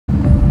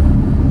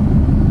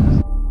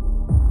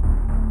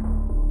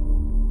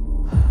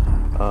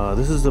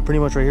This is pretty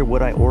much right here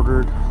what I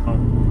ordered.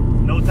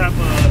 No type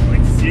of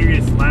like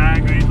serious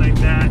lag or anything like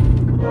that.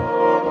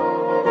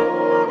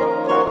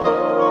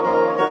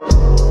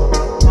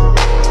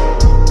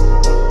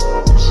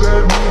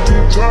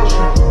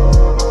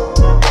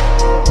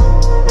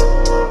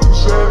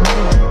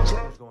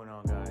 What's going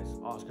on, guys?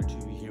 Oscar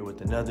TV here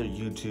with another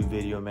YouTube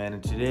video, man.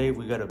 And today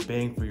we got a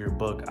bang for your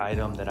buck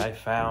item that I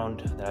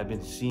found, that I've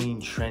been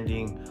seeing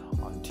trending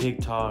on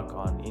TikTok,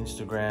 on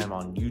Instagram,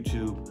 on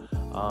YouTube.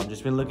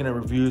 Just been looking at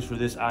reviews for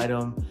this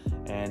item,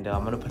 and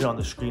I'm gonna put it on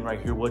the screen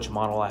right here which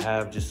model I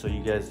have, just so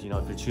you guys, you know,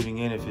 if you're tuning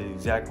in, if it's the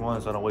exact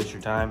one, so I don't waste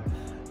your time,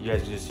 you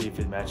guys can just see if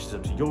it matches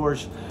up to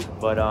yours.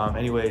 But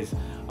anyways,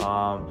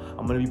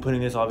 I'm gonna be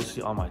putting this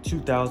obviously on my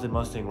 2000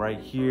 Mustang right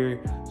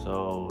here.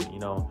 So, you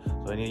know,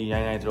 so any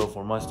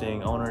 9904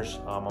 Mustang owners,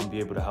 I'm gonna be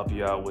able to help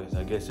you out with,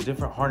 I guess, the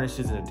different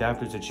harnesses and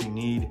adapters that you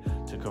need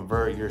to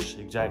convert your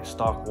exact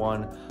stock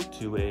one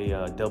to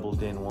a double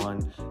din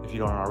one, if you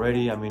don't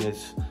already. I mean,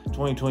 it's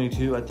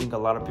 2022. I think a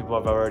lot of people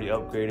have already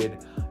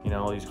upgraded. You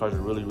know, these cars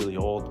are really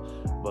old.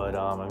 But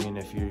I mean,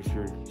 if you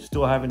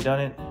still haven't done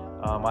it,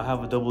 I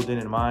have a double din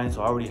in mind,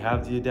 so I already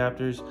have the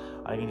adapters.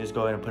 I can just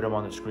go ahead and put them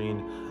on the screen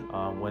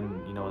when,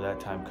 you know,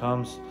 that time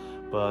comes.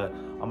 But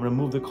I'm gonna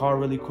move the car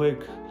really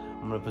quick.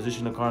 I'm gonna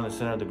position the car in the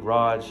center of the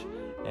garage,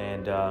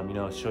 and you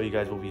know, show you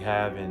guys what we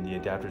have and the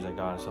adapters I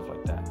got and stuff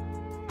like that.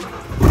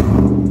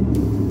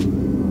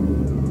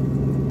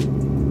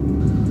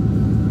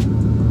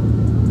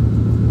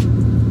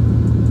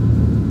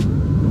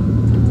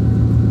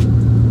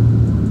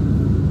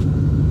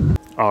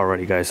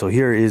 Alrighty, guys, so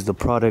here is the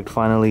product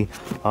finally.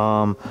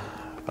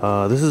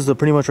 This is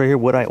pretty much right here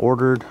what I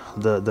ordered,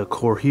 the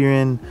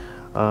Corehan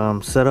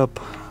setup.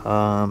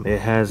 It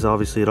has,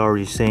 obviously, it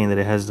already saying that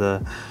it has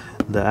the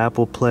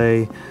Apple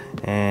Play,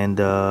 and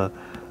I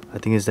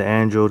think it's the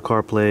Android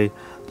CarPlay.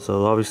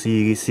 So obviously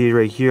you can see it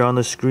right here on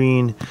the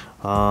screen.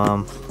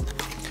 I've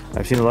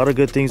seen a lot of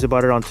good things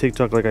about it on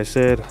TikTok, like I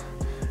said.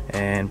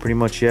 And pretty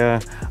much,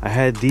 yeah, I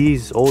had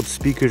these old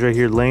speakers right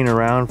here laying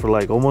around for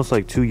like almost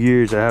like 2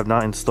 years. I have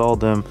not installed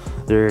them.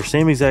 They're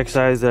same exact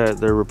size that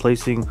they're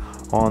replacing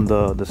on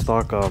the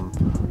stock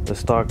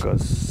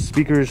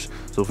speakers.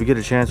 So if we get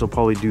a chance, we'll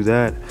probably do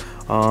that.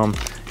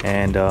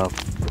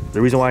 The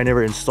reason why I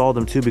never installed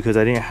them too, because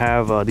I didn't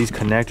have these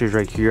connectors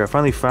right here. I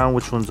finally found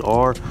which ones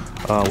are,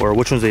 or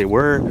which ones they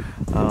were,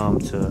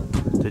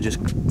 to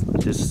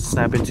just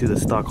snap into the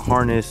stock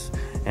harness,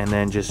 and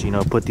then just, you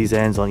know, put these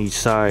ends on each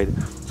side,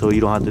 so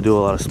you don't have to do a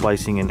lot of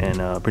splicing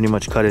and pretty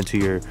much cut into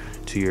your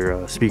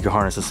speaker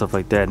harness and stuff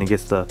like that, and it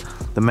gets the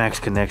max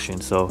connection.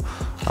 So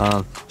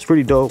it's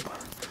pretty dope.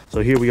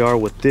 So here we are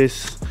with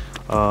this.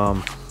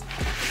 We're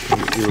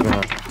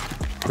gonna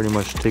pretty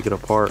much take it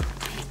apart.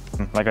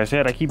 Like I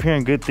said, I keep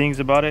hearing good things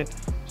about it,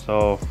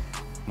 so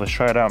let's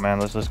try it out, man.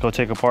 Let's go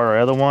take apart our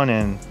other one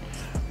and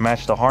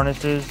match the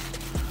harnesses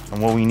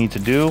and what we need to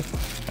do,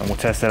 and we'll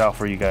test it out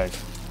for you guys.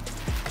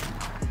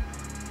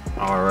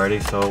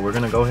 Alrighty, so we're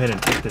gonna go ahead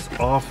and take this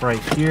off right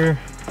here.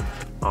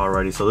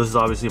 Alrighty, so this is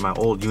obviously my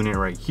old unit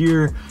right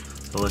here.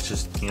 So let's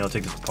just, you know,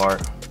 take this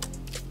apart.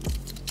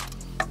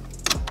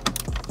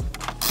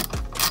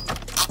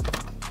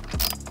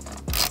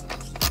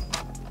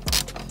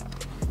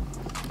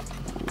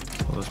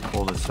 So let's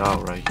pull this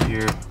out right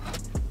here.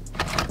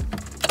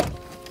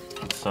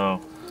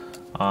 So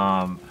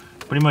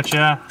pretty much,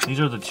 yeah, these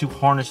are the two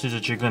harnesses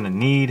that you're gonna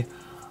need.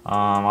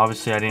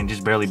 Obviously I didn't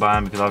just barely buy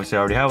them because obviously I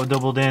already have a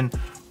double din.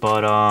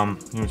 But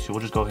let me see, we'll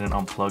just go ahead and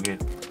unplug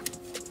it.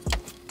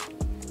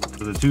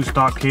 So the two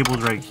stock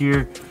cables right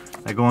here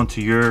that go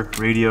into your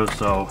radio.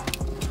 So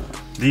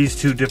these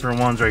two different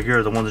ones right here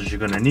are the ones that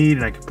you're gonna need,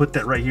 and I can put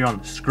that right here on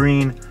the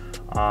screen.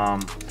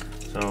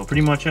 So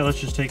pretty much, yeah, let's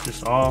just take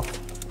this off.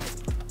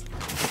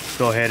 Let's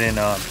go ahead and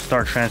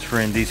start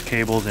transferring these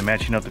cables and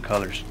matching up the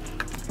colors.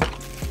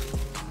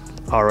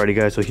 Alrighty,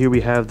 guys, so here we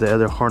have the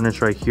other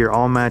harness right here,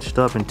 all matched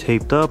up and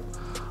taped up.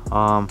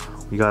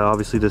 We got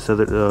obviously this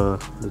other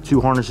the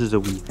two harnesses that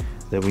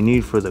we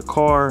need for the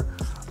car.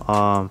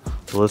 So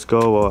let's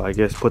go, I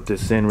guess, put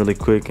this in really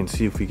quick and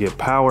see if we get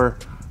power.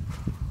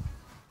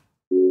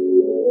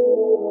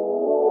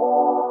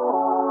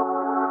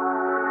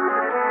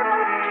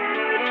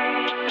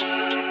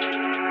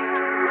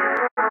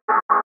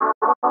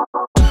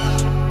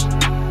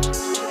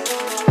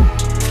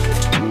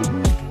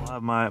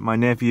 My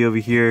nephew over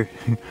here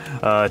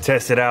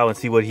test it out and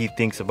see what he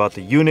thinks about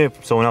the unit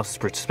from someone else's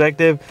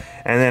perspective,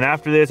 and then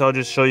after this I'll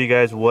just show you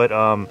guys what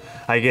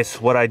I guess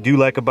what I do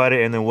like about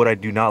it, and then what I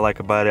do not like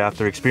about it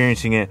after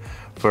experiencing it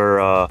for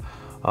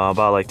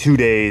about like 2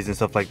 days and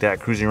stuff like that,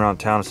 cruising around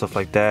town and stuff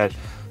like that.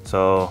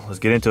 So let's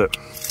get into it.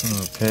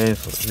 Okay,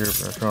 so here we're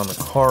gonna turn on the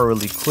car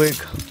really quick.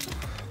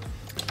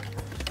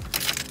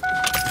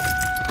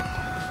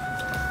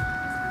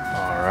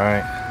 All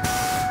right.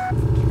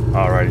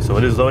 Alrighty, so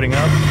it is loading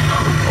up.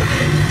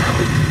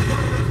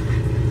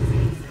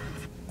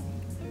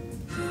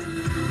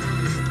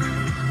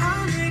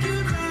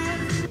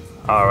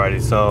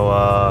 Alrighty, so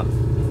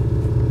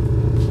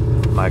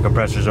my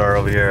compressors are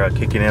over here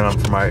kicking in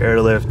for my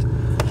airlift.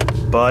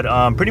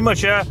 But pretty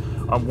much, yeah,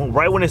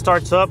 right when it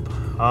starts up,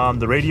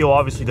 the radio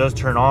obviously does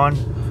turn on.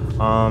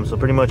 So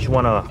pretty much you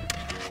wanna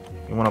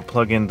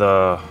plug in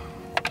the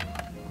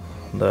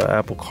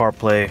Apple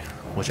CarPlay,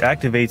 which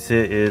activates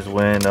it is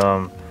when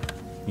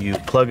you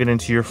plug it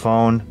into your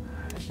phone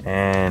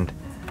and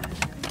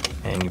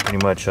you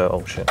pretty much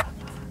oh shit,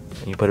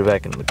 and you put it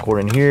back in the cord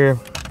in here,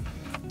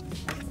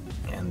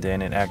 and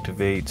then it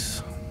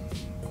activates.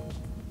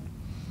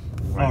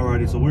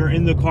 Alrighty, so we're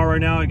in the car right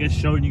now, I guess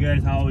showing you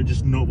guys how it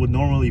just would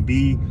normally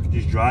be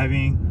just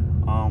driving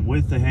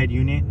with the head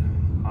unit.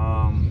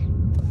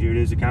 Here it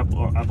is, the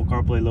Apple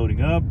CarPlay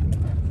loading up.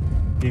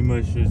 Pretty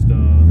much just see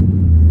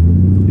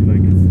if I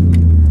can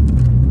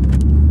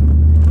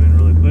do it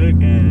really quick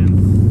and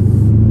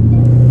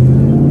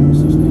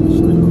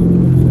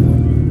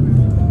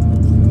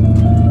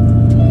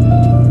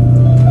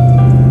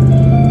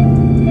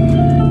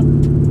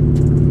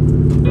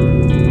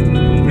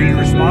pretty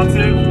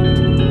responsive.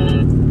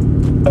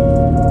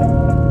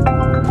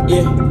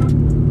 Yeah.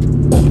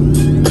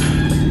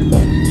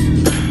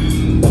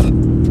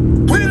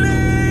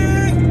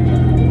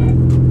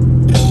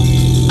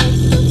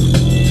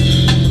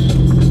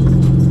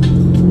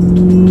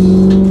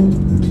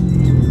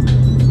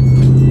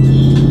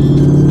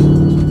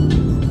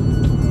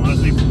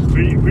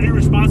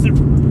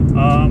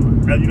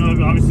 You know,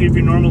 obviously if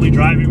you're normally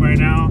driving right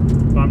now,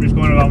 if I'm just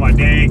going about my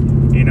day,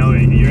 you know,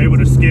 you're able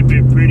to skip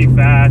it pretty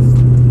fast.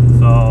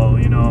 So,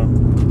 you know,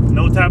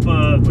 no type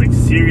of like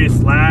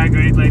serious lag or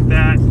anything like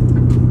that.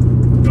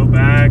 Go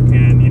back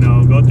and, you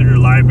know, go through your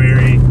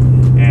library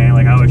and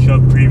like how I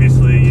showed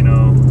previously, you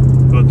know,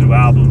 go through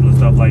albums and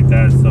stuff like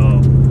that. So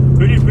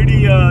pretty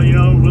you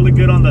know, really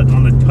good on the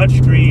touch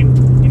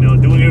screen, you know,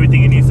 doing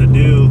everything it needs to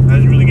do.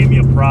 Hasn't really given me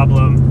a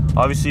problem.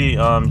 Obviously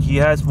he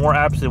has more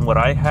apps than what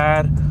I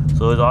had.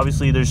 So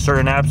obviously there's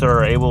certain apps that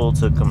are able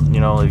to, you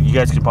know, you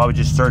guys can probably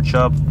just search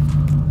up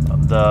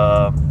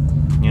the,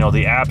 you know,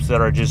 the apps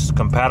that are just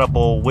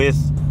compatible with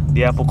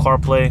the Apple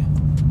CarPlay.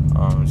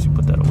 Let me see,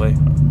 put that away.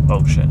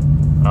 Oh shit.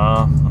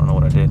 I don't know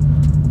what I did.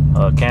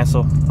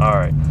 Cancel. All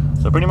right.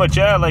 So pretty much,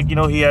 yeah, like, you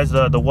know, he has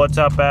the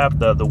WhatsApp app,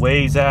 the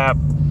Waze app,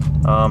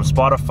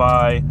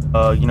 Spotify.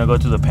 You know, go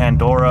to the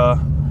Pandora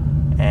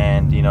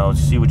and, you know,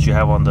 see what you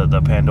have on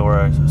the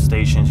Pandora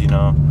stations, you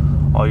know.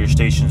 All your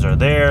stations are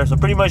there, so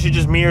pretty much it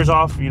just mirrors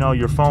off, you know,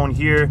 your phone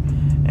here,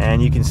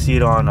 and you can see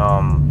it on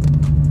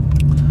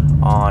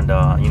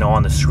you know,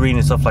 on the screen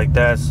and stuff like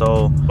that.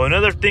 So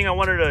another thing I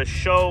wanted to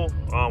show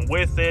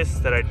with this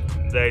that I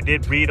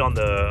did read on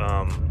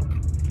the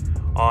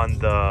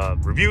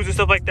reviews and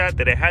stuff like that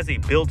it has a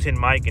built-in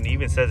mic, and it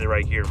even says it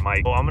right here,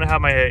 mic. So I'm gonna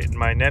have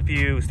my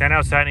nephew stand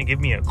outside and give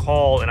me a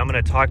call, and I'm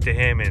gonna talk to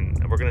him,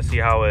 and we're gonna see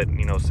how it,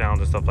 you know,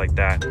 sounds and stuff like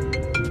that.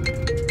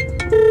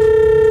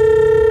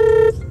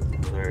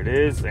 It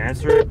is,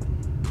 answer it.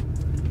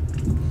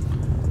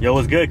 Yo,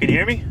 what's good? Can you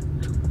hear me?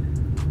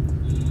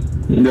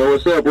 Yo,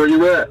 what's up? Where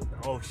you at?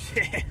 Oh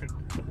shit.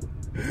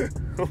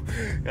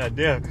 God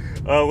damn.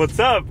 What's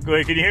up?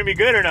 Wait, can you hear me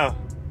good or no?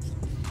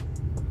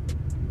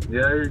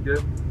 Yeah, you're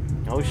good.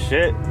 Oh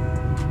shit.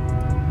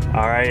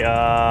 All right.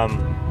 I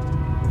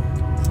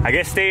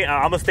guess I'm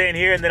gonna stay in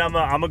here, and then I'm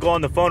gonna go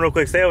on the phone real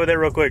quick. Stay over there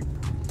real quick.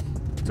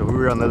 So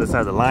we're on the other side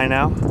of the line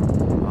now.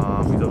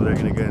 He's over there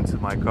gonna get into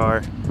my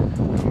car.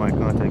 My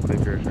contact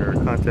picture or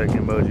contact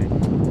emoji.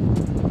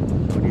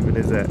 What even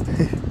is that?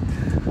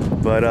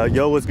 But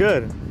yo, what's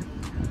good?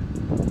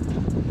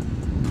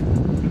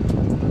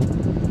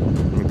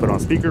 Let me put on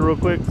speaker real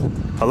quick.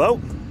 Hello?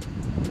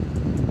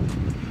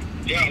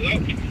 Yeah,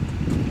 hello.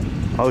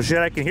 Oh shit,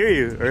 I can hear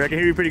you, or I can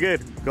hear you pretty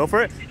good. Go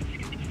for it.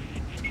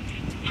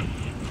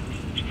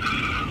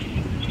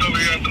 Over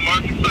here at the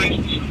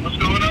marketplace. What's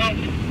going on?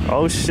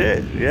 Oh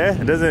shit, yeah,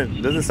 it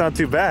doesn't sound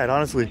too bad,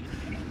 honestly.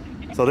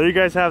 So there you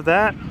guys have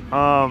that.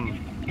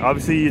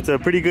 Obviously it's a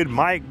pretty good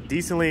mic,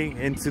 decently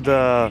into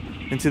the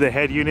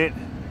head unit.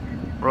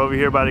 We're over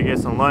here about to get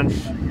some lunch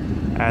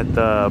at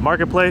the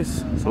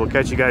marketplace, so we'll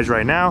catch you guys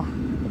right now.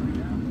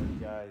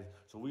 Guys,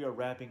 so we are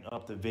wrapping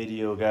up the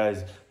video,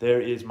 guys.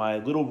 There is my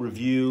little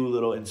review,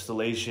 little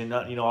installation.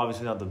 Not, you know,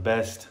 obviously not the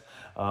best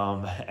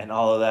and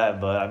all of that,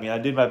 but I mean, I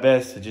did my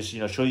best to just, you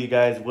know, show you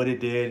guys what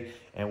it did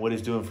and what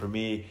it's doing for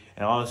me.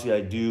 And honestly,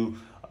 I do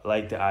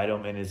like the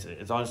item, and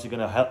it's honestly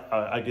gonna help,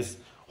 I guess,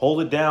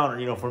 hold it down,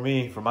 you know, for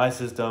me, for my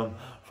system,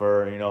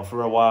 for, you know,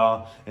 for a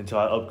while until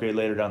I upgrade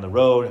later down the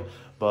road.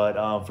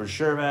 But for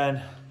sure,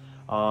 man,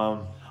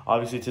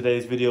 obviously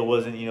today's video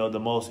wasn't, you know, the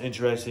most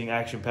interesting,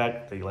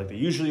 action-packed like they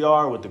usually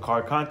are with the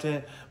car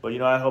content, but, you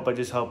know, I hope I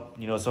just helped,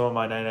 you know, some of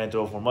my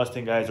 9904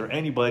 Mustang guys, or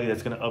anybody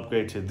that's going to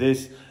upgrade to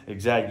this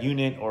exact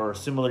unit or a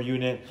similar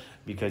unit,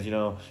 because, you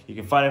know, you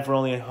can find it for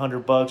only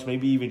 $100,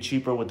 maybe even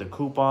cheaper with the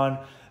coupon,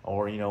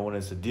 or, you know, when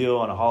it's a deal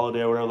on a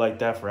holiday or whatever like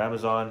that for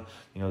Amazon.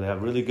 You know, they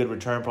have really good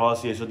return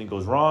policy if something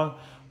goes wrong.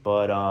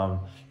 But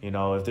you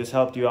know, if this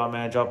helped you out,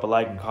 man, drop a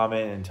like and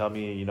comment and tell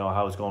me, you know,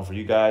 how it's going for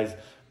you guys.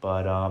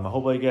 But I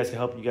hope you guys can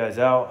help you guys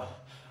out.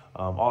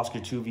 Oscar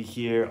 2V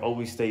here.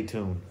 Always stay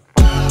tuned.